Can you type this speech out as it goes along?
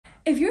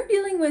If you're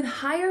dealing with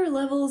higher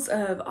levels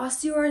of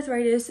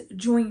osteoarthritis,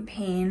 joint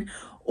pain,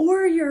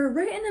 or you're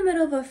right in the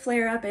middle of a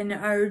flare-up and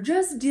are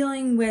just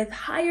dealing with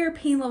higher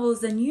pain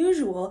levels than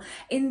usual,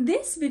 in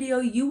this video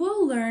you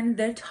will learn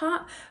the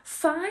top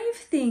 5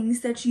 things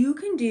that you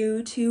can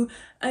do to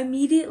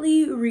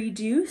immediately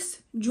reduce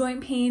joint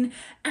pain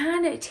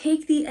and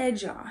take the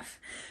edge off.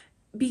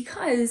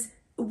 Because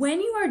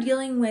when you are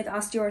dealing with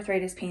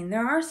osteoarthritis pain,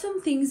 there are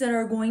some things that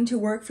are going to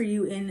work for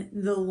you in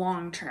the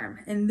long term.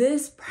 And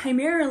this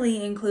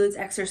primarily includes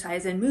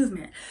exercise and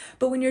movement.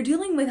 But when you're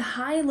dealing with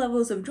high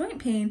levels of joint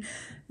pain,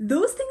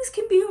 those things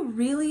can be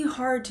really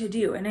hard to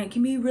do. And it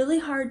can be really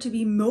hard to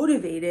be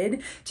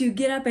motivated to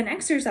get up and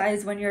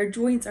exercise when your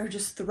joints are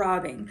just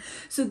throbbing.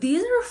 So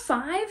these are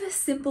 5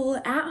 simple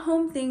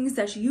at-home things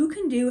that you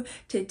can do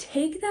to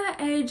take that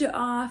edge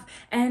off.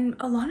 And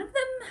a lot of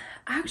them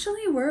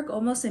actually work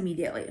almost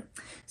immediately.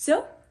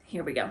 So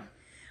here we go.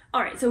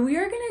 All right, so we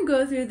are going to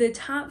go through the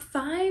top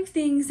 5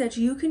 things that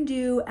you can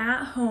do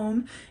at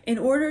home in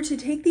order to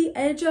take the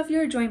edge off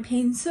your joint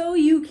pain so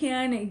you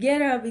can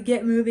get up,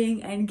 get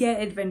moving, and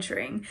get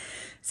adventuring.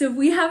 So if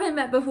we haven't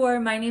met before,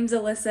 my name's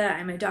Alyssa.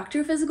 I'm a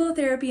doctor of physical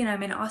therapy and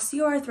I'm an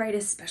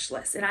osteoarthritis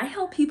specialist, and I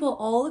help people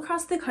all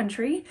across the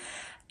country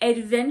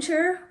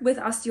adventure with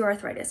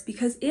osteoarthritis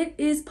because it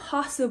is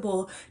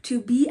possible to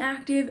be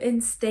active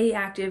and stay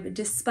active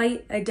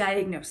despite a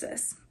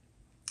diagnosis.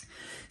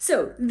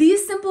 So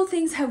these simple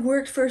things have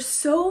worked for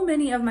so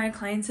many of my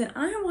clients, and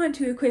I want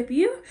to equip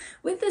you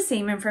with the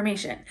same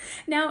information.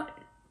 Now,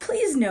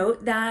 please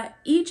note that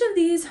each of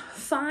these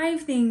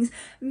 5 things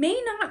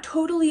may not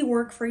totally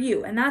work for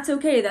you, and that's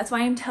okay. That's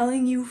why I'm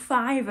telling you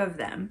 5 of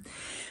them.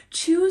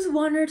 Choose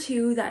 1 or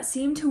 2 that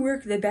seem to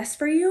work the best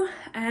for you,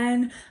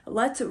 and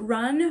let's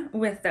run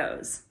with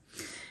those.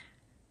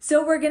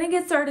 So we're gonna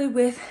get started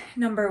with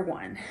number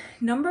 1.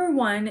 Number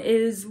 1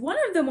 is one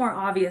of the more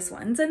obvious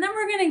ones, and then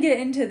we're gonna get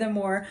into the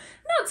more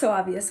not so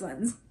obvious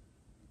ones.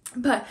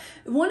 But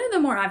one of the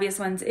more obvious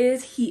ones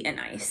is heat and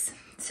ice.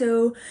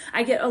 So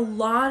I get a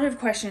lot of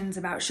questions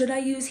about, should I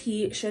use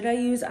heat? Should I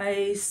use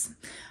ice?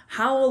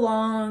 How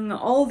long?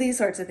 All these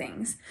sorts of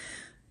things.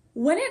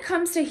 When it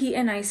comes to heat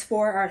and ice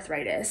for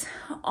arthritis,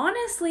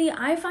 honestly,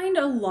 I find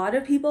a lot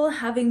of people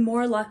having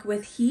more luck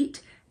with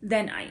heat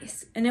than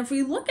ice. And if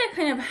we look at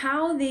kind of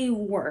how they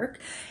work,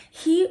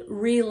 heat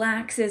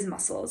relaxes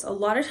muscles. A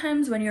lot of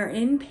times when you're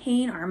in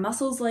pain, our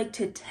muscles like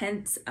to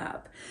tense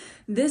up.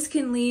 This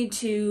can lead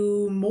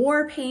to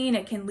more pain.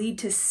 It can lead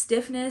to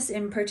stiffness,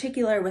 in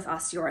particular with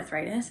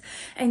osteoarthritis.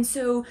 And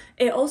so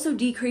it also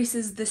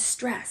decreases the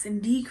stress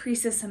and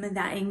decreases some of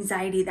that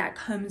anxiety that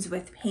comes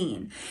with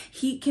pain.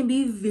 Heat can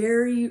be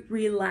very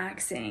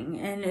relaxing,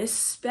 and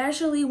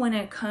especially when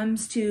it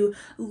comes to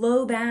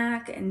low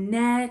back,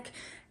 neck,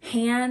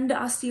 hand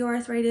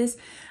osteoarthritis,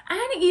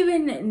 and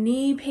even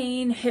knee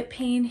pain, hip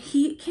pain.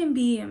 Heat can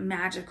be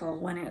magical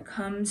when it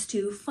comes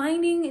to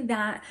finding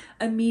that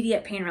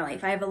immediate pain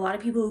relief. I have a lot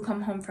of people who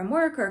come home from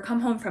work or come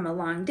home from a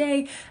long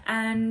day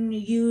and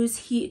use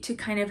heat to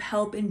kind of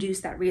help induce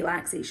that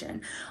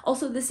relaxation.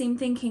 Also, the same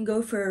thing can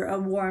go for a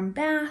warm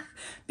bath.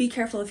 Be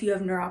careful if you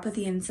have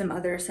neuropathy and some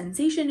other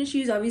sensation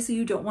issues. Obviously,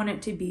 you don't want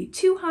it to be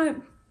too hot,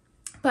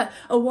 but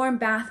a warm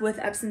bath with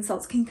Epsom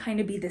salts can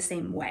kind of be the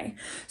same way.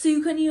 So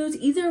you can use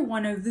either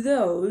one of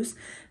those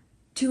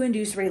to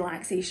induce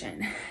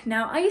relaxation.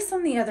 Now, ice,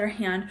 on the other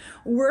hand,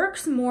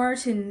 works more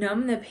to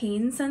numb the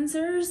pain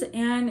sensors,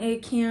 and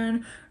it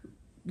can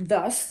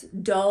thus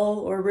dull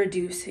or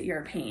reduce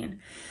your pain.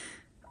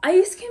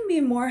 Ice can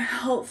be more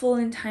helpful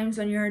in times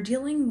when you're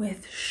dealing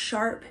with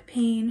sharp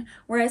pain,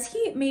 whereas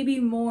heat may be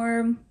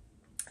more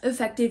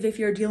effective if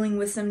you're dealing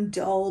with some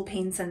dull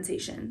pain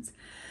sensations.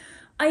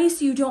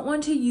 Ice you don't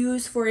want to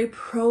use for a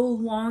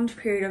prolonged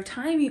period of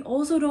time. You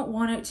also don't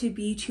want it to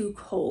be too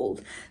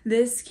cold.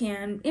 This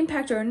can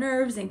impact our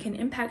nerves and can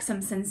impact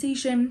some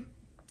sensation.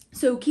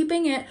 So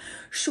keeping it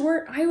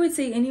short, I would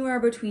say anywhere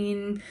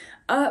between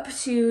up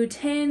to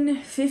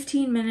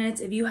 10-15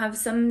 minutes. If you have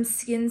some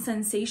skin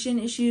sensation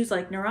issues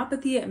like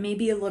neuropathy, it may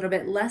be a little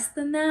bit less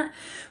than that,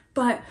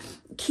 but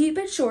keep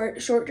it short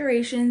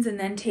durations, and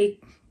then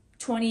take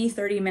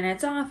 20-30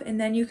 minutes off, and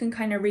then you can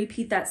kind of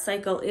repeat that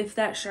cycle if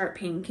that sharp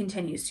pain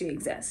continues to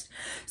exist.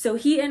 So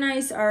heat and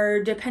ice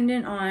are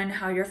dependent on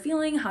how you're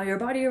feeling, how your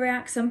body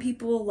reacts. Some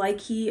people like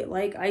heat,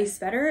 like ice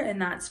better,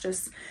 and that's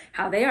just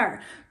how they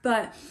are.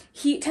 But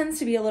heat tends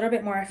to be a little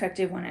bit more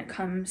effective when it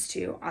comes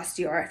to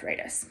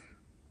osteoarthritis.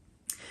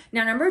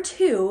 Now, number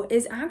 2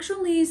 is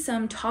actually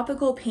some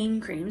topical pain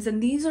creams,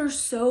 and these are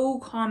so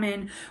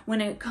common when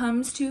it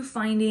comes to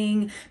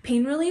finding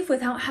pain relief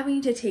without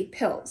having to take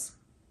pills.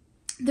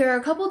 There are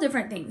a couple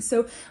different things.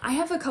 So I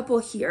have a couple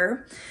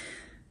here.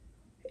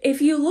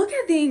 If you look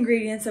at the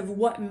ingredients of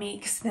what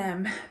makes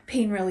them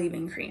pain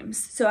relieving creams,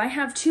 so I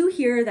have 2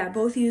 here that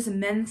both use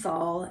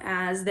menthol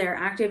as their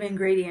active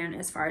ingredient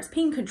as far as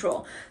pain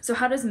control. So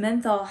how does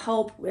menthol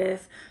help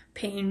with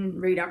pain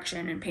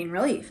reduction and pain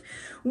relief?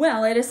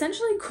 Well, it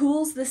essentially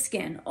cools the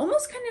skin,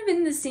 almost kind of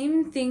in the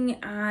same thing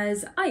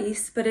as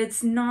ice, but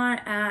it's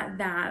not at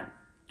that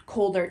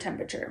colder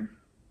temperature.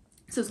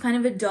 So it's kind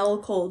of a dull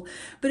cold,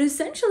 but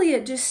essentially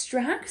it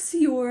distracts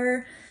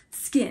your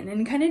skin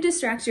and kind of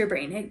distracts your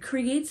brain. It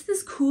creates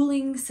this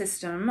cooling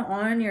system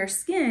on your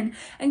skin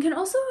and can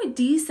also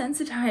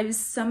desensitize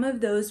some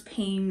of those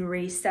pain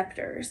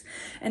receptors.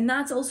 And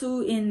that's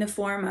also in the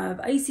form of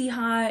icy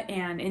hot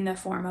and in the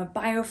form of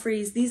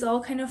biofreeze. These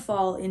all kind of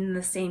fall in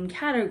the same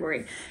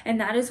category, and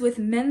that is with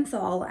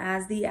menthol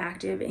as the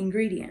active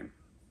ingredient.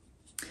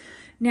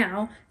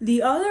 Now,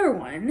 the other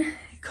one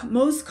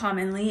most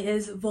commonly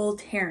is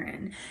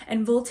Voltaren,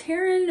 and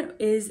Voltaren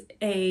is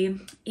a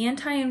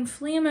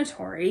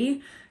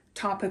anti-inflammatory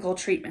topical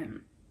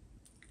treatment.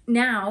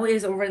 Now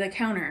is over the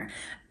counter.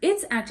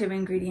 Its active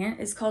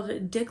ingredient is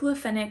called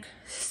diclofenac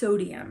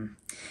sodium,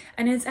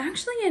 and it's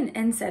actually an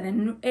NSAID,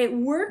 and it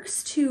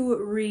works to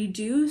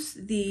reduce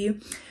the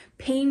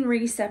pain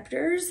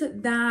receptors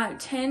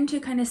that tend to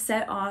kind of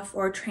set off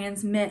or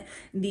transmit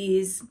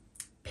these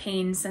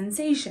pain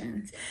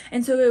sensations.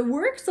 And so it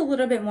works a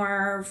little bit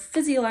more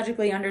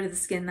physiologically under the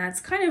skin. That's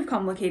kind of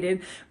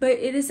complicated, but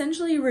it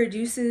essentially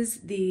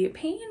reduces the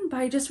pain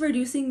by just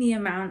reducing the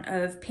amount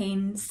of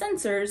pain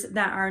sensors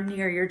that are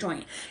near your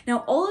joint.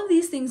 Now, all of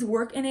these things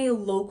work in a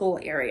local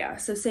area.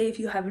 So say if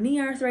you have knee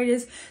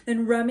arthritis,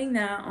 then rubbing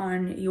that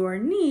on your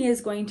knee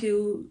is going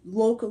to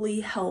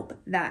locally help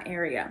that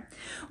area.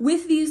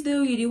 With these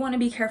though, you do want to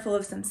be careful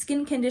of some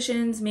skin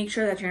conditions. Make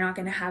sure that you're not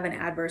going to have an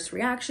adverse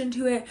reaction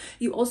to it.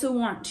 You also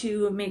want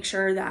to make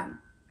sure that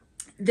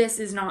this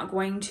is not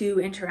going to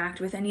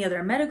interact with any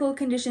other medical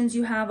conditions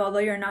you have. Although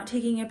you're not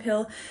taking a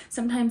pill,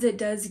 sometimes it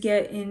does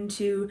get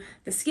into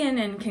the skin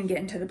and can get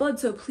into the blood.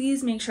 So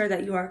please make sure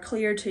that you are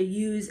clear to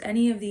use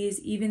any of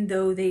these, even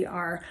though they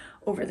are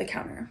over the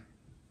counter.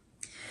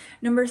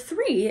 Number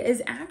 3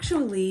 is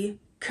actually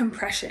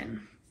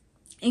compression.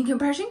 And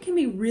compression can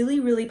be really,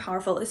 really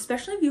powerful,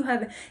 especially if you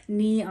have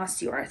knee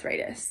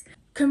osteoarthritis.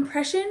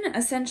 Compression,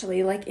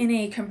 essentially, like in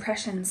a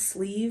compression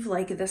sleeve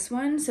like this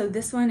one. So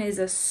this one is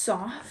a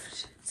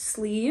soft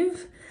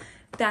sleeve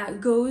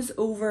that goes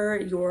over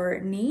your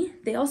knee.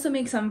 They also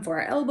make some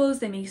for elbows.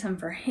 They make some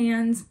for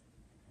hands.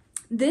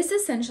 This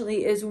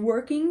essentially is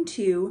working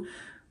to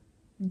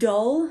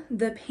dull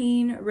the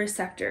pain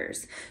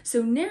receptors.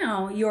 So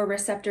now your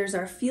receptors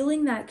are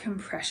feeling that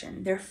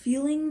compression. They're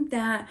feeling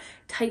that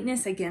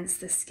tightness against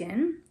the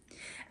skin.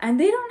 And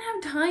they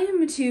don't have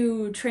time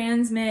to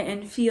transmit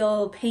and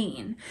feel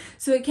pain.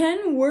 So it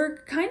can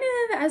work kind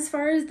of as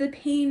far as the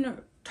pain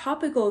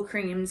topical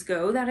creams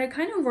go, that it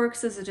kind of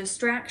works as a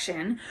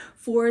distraction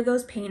for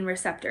those pain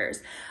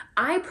receptors.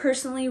 I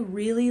personally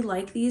really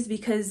like these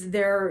because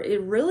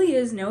it really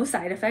is no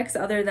side effects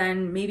other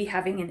than maybe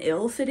having an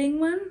ill-fitting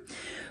one.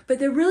 But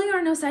there really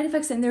are no side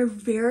effects, and they're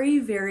very,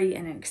 very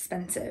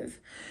inexpensive.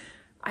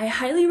 I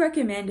highly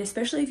recommend,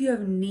 especially if you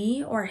have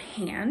knee or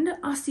hand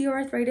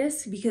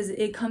osteoarthritis, because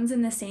it comes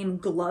in the same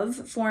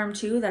glove form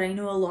too that I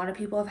know a lot of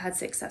people have had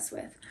success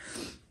with.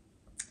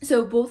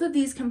 So both of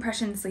these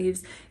compression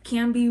sleeves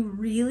can be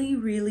really,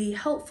 really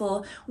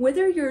helpful,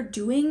 whether you're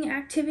doing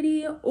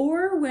activity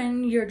or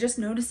when you're just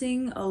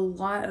noticing a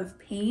lot of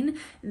pain.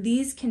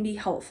 These can be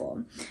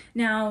helpful.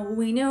 Now,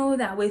 we know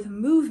that with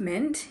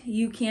movement,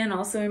 you can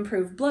also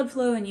improve blood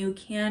flow, and you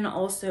can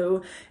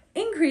also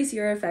increase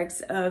your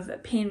effects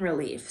of pain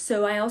relief.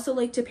 So I also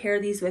like to pair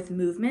these with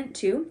movement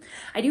too.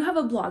 I do have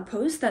a blog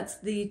post that's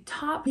the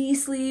top knee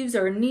sleeves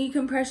or knee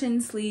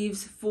compression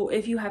sleeves for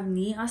if you have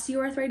knee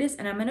osteoarthritis,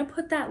 and I'm going to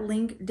put that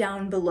link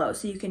down below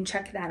so you can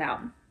check that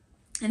out.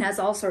 It has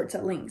all sorts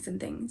of links and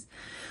things.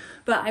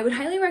 But I would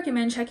highly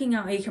recommend checking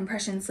out a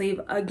compression sleeve.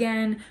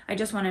 Again, I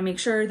just want to make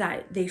sure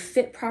that they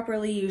fit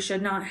properly. You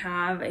should not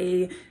have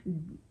a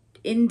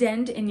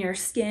indent in your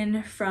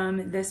skin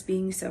from this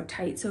being so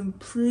tight. So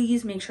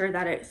please make sure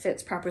that it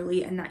fits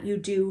properly and that you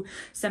do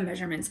some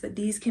measurements, but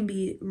these can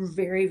be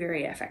very,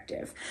 very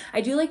effective.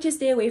 I do like to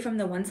stay away from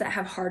the ones that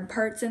have hard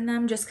parts in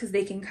them just because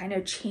they can kind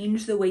of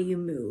change the way you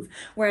move.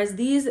 Whereas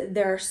these,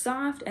 they're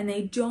soft and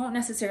they don't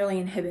necessarily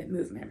inhibit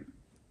movement.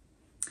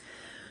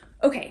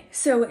 Okay,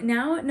 so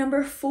now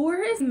number 4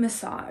 is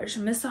massage.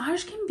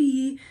 Massage can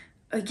be,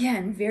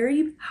 again,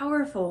 very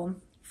powerful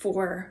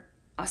for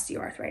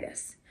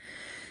osteoarthritis.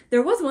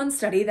 There was one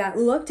study that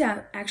looked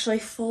at actually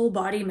full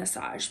body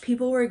massage.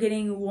 People were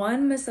getting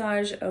 1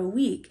 massage a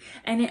week,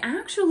 and it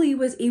actually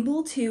was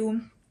able to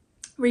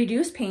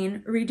reduce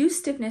pain, reduce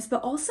stiffness,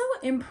 but also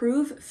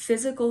improve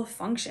physical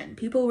function.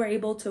 People were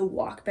able to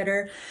walk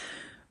better,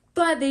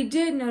 but they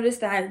did notice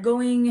that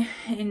going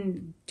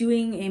and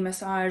doing a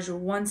massage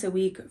once a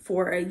week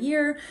for a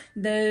year,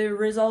 the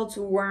results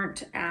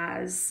weren't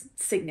as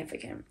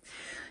significant.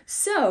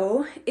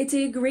 So it's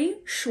a great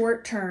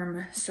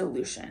short-term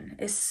solution,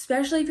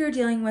 especially if you're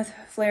dealing with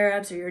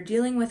flare-ups or you're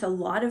dealing with a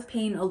lot of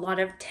pain, a lot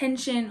of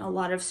tension, a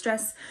lot of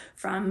stress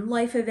from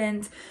life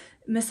events.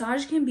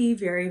 Massage can be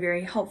very,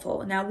 very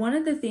helpful. Now, one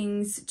of the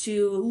things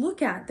to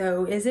look at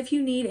though is if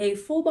you need a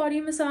full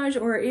body massage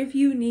or if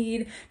you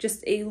need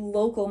just a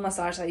local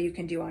massage that you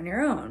can do on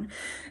your own.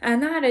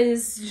 And that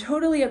is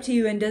totally up to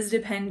you and does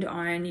depend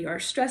on your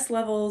stress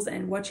levels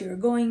and what you're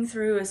going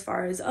through as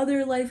far as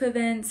other life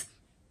events.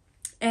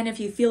 And if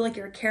you feel like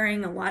you're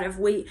carrying a lot of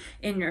weight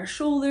in your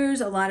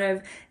shoulders, a lot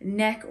of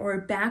neck or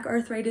back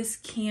arthritis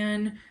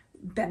can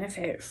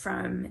benefit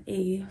from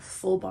a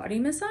full body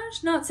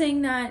massage. Not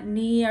saying that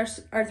knee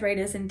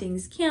arthritis and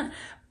things can't,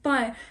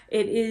 but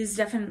it is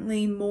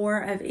definitely more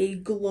of a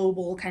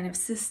global kind of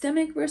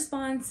systemic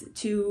response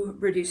to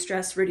reduce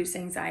stress, reduce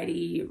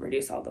anxiety,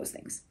 reduce all those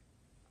things.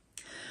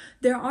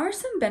 There are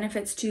some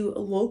benefits to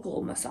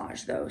local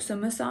massage though. So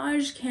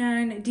massage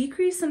can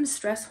decrease some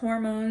stress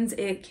hormones,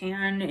 it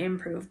can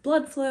improve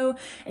blood flow,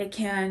 it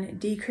can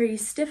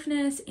decrease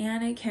stiffness,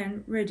 and it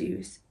can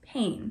reduce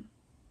pain.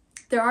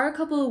 There are a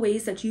couple of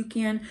ways that you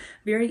can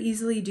very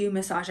easily do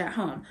massage at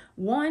home.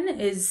 One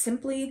is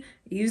simply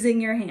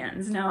using your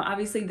hands. Now,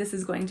 obviously this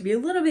is going to be a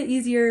little bit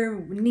easier,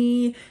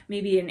 knee,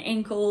 maybe an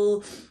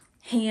ankle,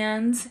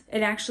 hands.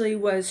 It actually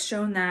was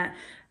shown that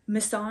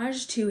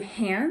massage to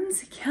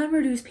hands can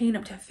reduce pain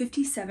up to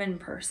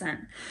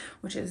 57%,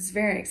 which is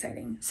very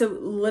exciting. So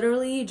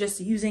literally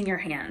just using your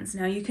hands.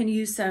 Now you can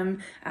use some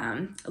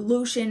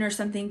lotion or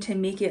something to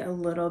make it a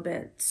little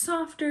bit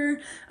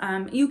softer.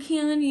 You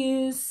can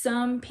use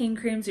some pain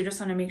creams. You just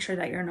want to make sure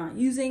that you're not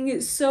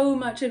using so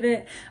much of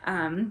it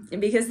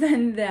because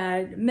then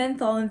that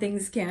menthol and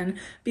things can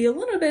be a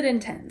little bit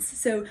intense.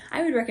 So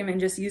I would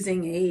recommend just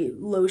using a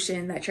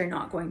lotion that you're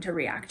not going to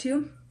react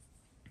to.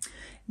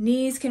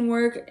 Knees can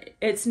work.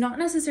 It's not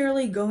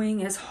necessarily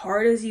going as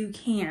hard as you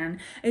can.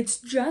 It's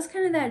just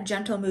kind of that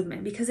gentle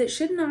movement because it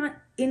should not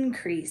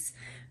increase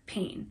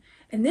pain.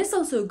 And this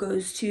also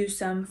goes to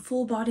some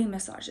full body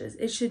massages.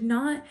 It should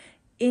not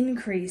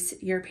increase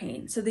your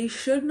pain. So they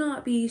should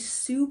not be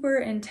super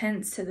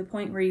intense to the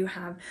point where you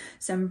have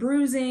some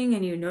bruising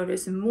and you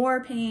notice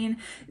more pain.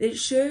 It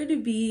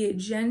should be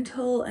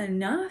gentle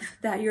enough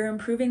that you're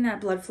improving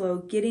that blood flow,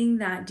 getting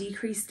that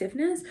decreased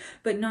stiffness,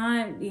 but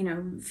not,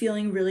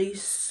 feeling really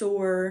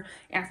sore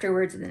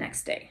afterwards the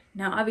next day.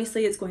 Now,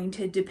 obviously it's going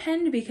to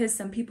depend because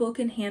some people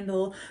can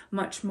handle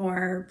much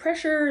more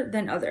pressure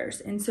than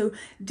others. And so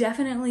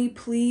definitely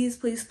please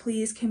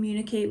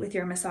communicate with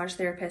your massage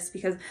therapist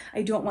because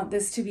I don't want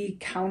this to be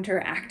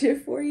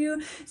counteractive for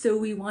you. So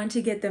we want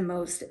to get the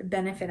most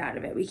benefit out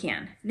of it we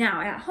can.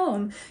 Now at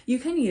home, you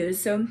can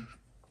use,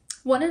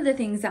 one of the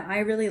things that I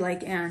really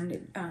like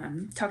and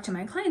talk to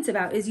my clients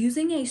about is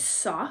using a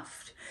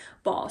soft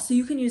ball. So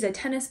you can use a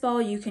tennis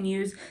ball, you can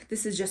use,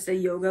 this is just a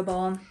yoga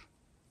ball.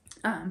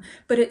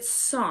 But it's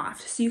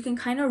soft, so you can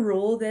kind of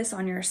roll this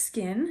on your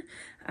skin.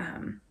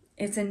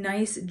 It's a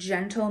nice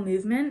gentle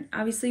movement.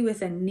 Obviously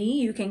with a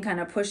knee, you can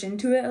kind of push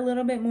into it a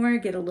little bit more,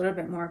 get a little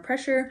bit more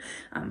pressure,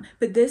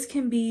 but this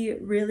can be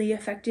really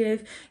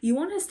effective. You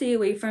want to stay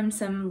away from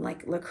some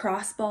like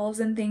lacrosse balls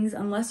and things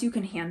unless you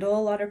can handle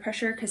a lot of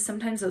pressure because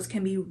sometimes those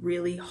can be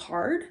really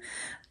hard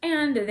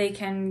and they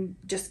can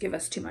just give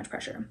us too much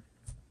pressure.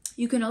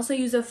 You can also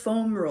use a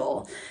foam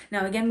roll.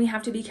 Now, again, we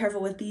have to be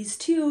careful with these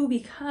too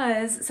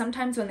because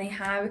sometimes when they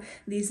have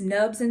these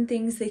nubs and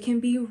things, they can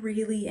be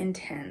really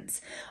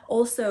intense.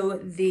 Also,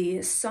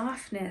 the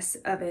softness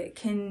of it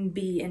can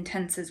be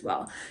intense as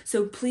well.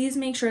 So please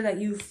make sure that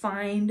you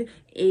find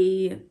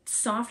a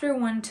softer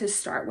one to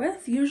start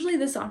with. Usually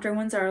the softer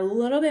ones are a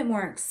little bit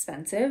more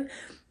expensive,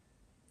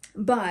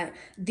 but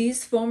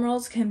these foam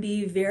rolls can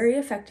be very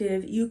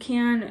effective. You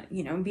can,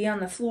 be on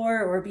the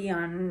floor or be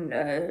on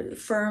a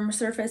firm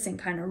surface and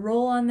kind of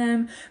roll on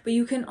them, but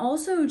you can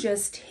also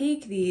just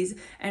take these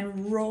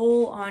and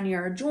roll on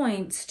your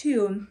joints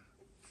too,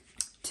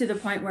 to the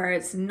point where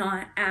it's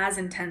not as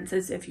intense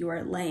as if you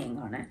are laying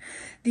on it.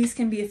 These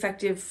can be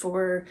effective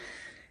for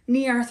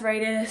knee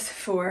arthritis,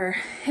 for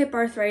hip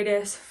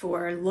arthritis,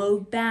 for low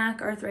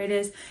back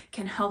arthritis,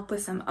 can help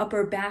with some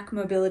upper back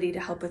mobility to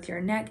help with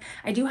your neck.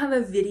 I do have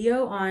a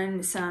video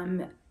on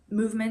some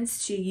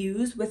movements to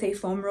use with a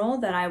foam roll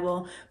that I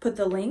will put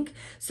the link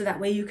so that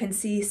way you can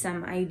see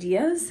some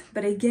ideas.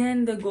 But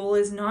again, the goal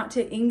is not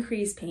to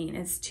increase pain,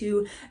 it's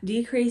to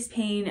decrease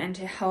pain and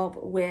to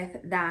help with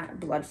that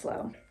blood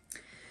flow.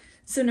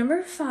 So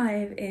number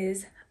 5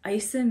 is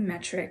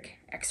isometric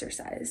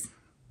exercise.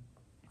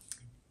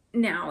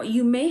 Now,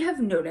 you may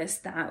have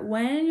noticed that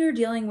when you're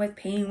dealing with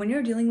pain, when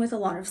you're dealing with a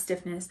lot of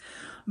stiffness,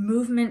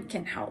 movement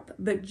can help,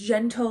 but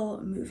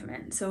gentle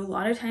movement. So a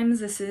lot of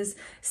times this is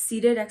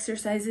seated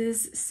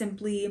exercises,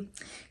 simply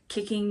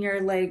kicking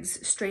your legs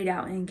straight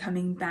out and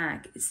coming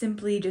back,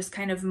 simply just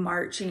kind of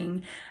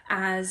marching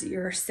as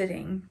you're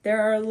sitting.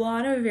 There are a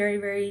lot of very,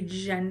 very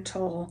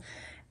gentle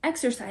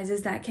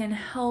exercises that can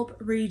help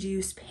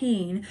reduce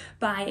pain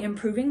by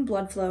improving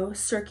blood flow,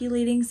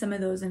 circulating some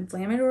of those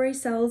inflammatory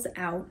cells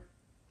out,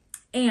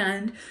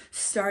 and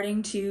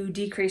starting to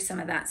decrease some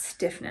of that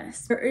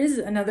stiffness. There is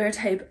another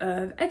type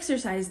of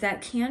exercise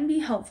that can be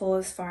helpful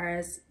as far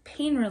as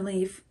pain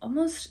relief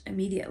almost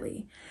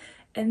immediately,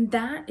 and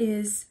that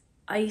is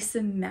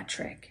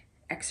isometric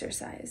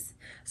exercise.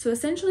 So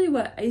essentially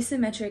what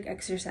isometric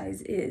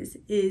exercise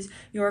is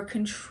you're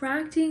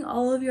contracting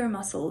all of your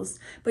muscles,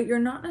 but you're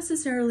not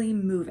necessarily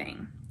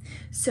moving.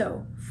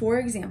 So for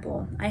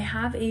example, I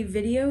have a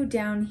video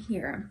down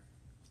here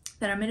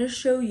then I'm going to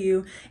show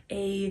you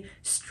a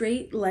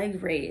straight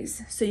leg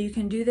raise. So you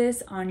can do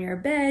this on your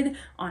bed,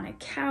 on a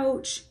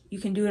couch, you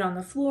can do it on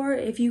the floor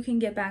if you can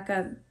get back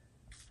up.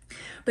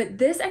 But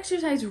this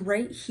exercise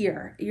right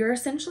here, you're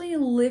essentially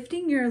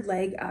lifting your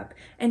leg up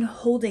and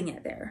holding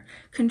it there,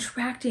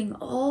 contracting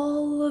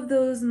all of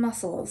those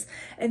muscles,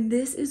 and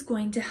this is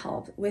going to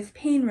help with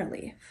pain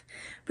relief.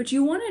 But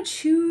you want to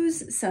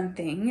choose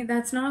something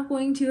that's not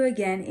going to,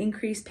 again,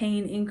 increase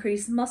pain,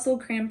 increase muscle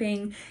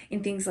cramping,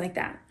 and things like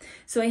that.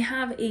 So I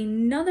have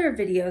another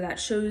video that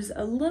shows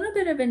a little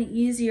bit of an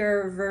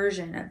easier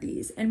version of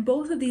these, and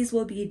both of these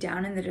will be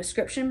down in the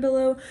description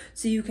below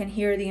so you can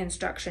hear the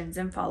instructions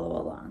and follow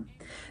along.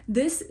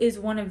 This is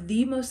one of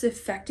the most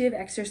effective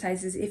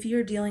exercises if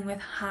you're dealing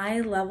with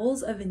high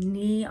levels of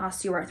knee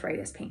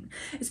osteoarthritis pain,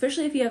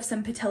 especially if you have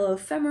some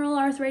patellofemoral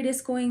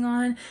arthritis going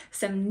on,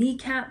 some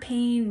kneecap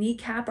pain,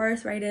 kneecap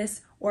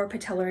arthritis, or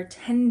patellar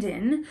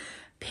tendon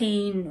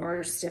pain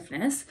or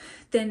stiffness,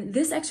 then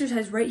this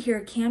exercise right here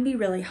can be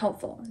really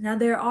helpful. Now,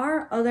 there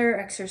are other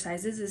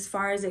exercises as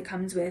far as it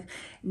comes with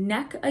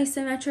neck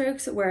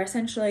isometrics, where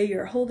essentially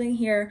you're holding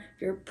here,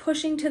 you're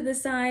pushing to the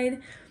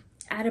side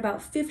at about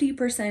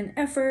 50%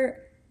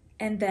 effort,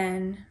 and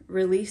then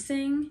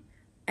releasing,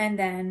 and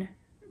then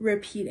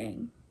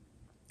repeating.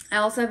 I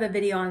also have a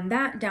video on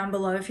that down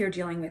below if you're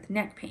dealing with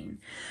neck pain.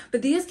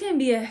 But these can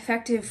be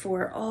effective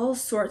for all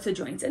sorts of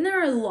joints, and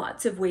there are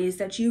lots of ways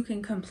that you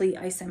can complete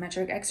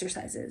isometric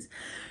exercises.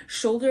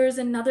 Shoulder is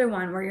another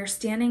one where you're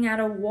standing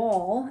at a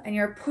wall and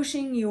you're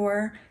pushing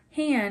your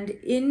hand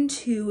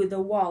into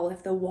the wall.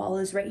 If the wall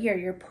is right here,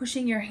 you're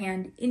pushing your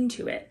hand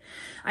into it.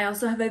 I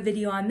also have a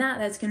video on that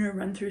that's going to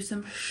run through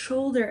some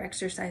shoulder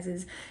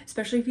exercises,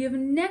 especially if you have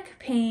neck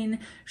pain.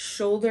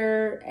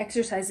 Shoulder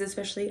exercises,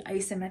 especially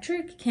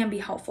isometric, can be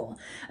helpful.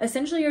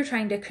 Essentially, you're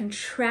trying to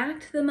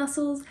contract the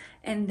muscles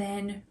and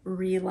then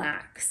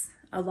relax.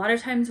 A lot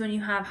of times when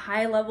you have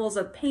high levels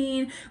of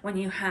pain, when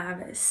you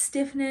have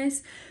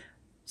stiffness,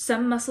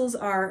 some muscles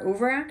are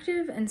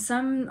overactive and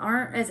some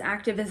aren't as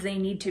active as they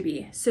need to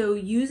be. So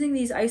using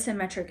these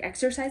isometric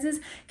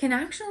exercises can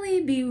actually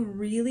be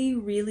really,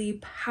 really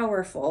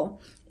powerful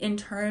in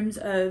terms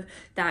of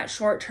that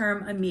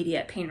short-term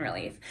immediate pain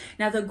relief.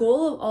 Now, the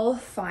goal of all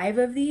 5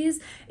 of these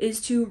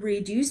is to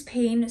reduce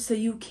pain so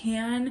you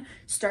can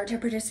start to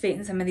participate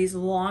in some of these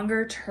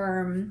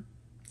longer-term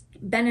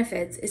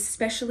benefits,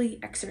 especially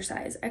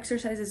exercise.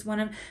 Exercise is one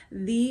of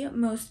the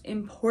most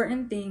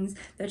important things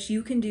that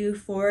you can do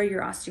for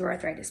your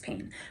osteoarthritis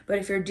pain. But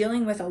if you're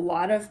dealing with a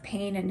lot of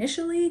pain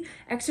initially,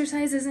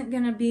 exercise isn't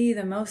going to be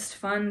the most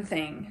fun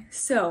thing.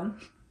 So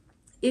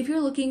if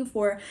you're looking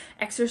for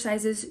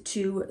exercises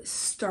to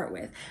start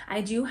with,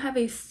 I do have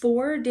a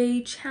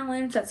 4-day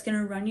challenge that's going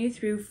to run you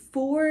through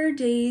 4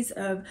 days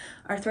of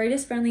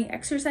arthritis-friendly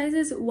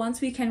exercises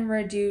once we can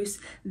reduce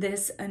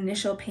this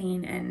initial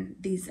pain and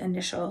these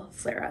initial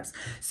flare-ups.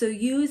 So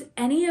use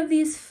any of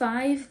these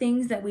 5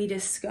 things that we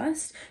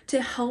discussed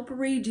to help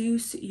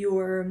reduce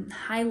your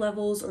high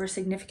levels or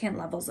significant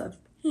levels of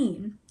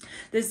pain.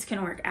 This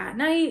can work at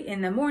night,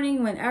 in the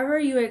morning, whenever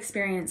you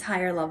experience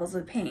higher levels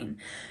of pain.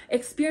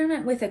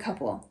 Experiment with a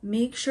couple.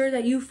 Make sure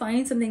that you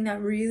find something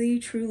that really,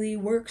 truly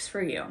works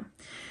for you.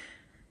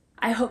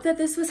 I hope that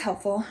this was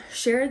helpful.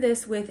 Share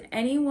this with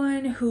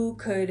anyone who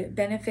could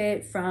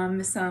benefit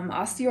from some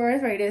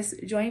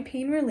osteoarthritis joint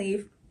pain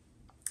relief.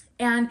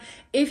 And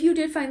if you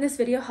did find this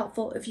video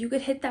helpful, if you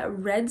could hit that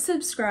red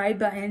subscribe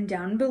button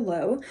down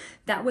below,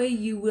 that way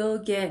you will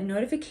get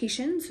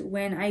notifications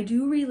when I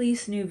do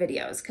release new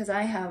videos, because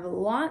I have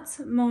lots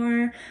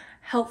more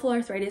helpful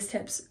arthritis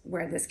tips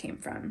where this came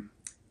from.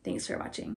 Thanks for watching.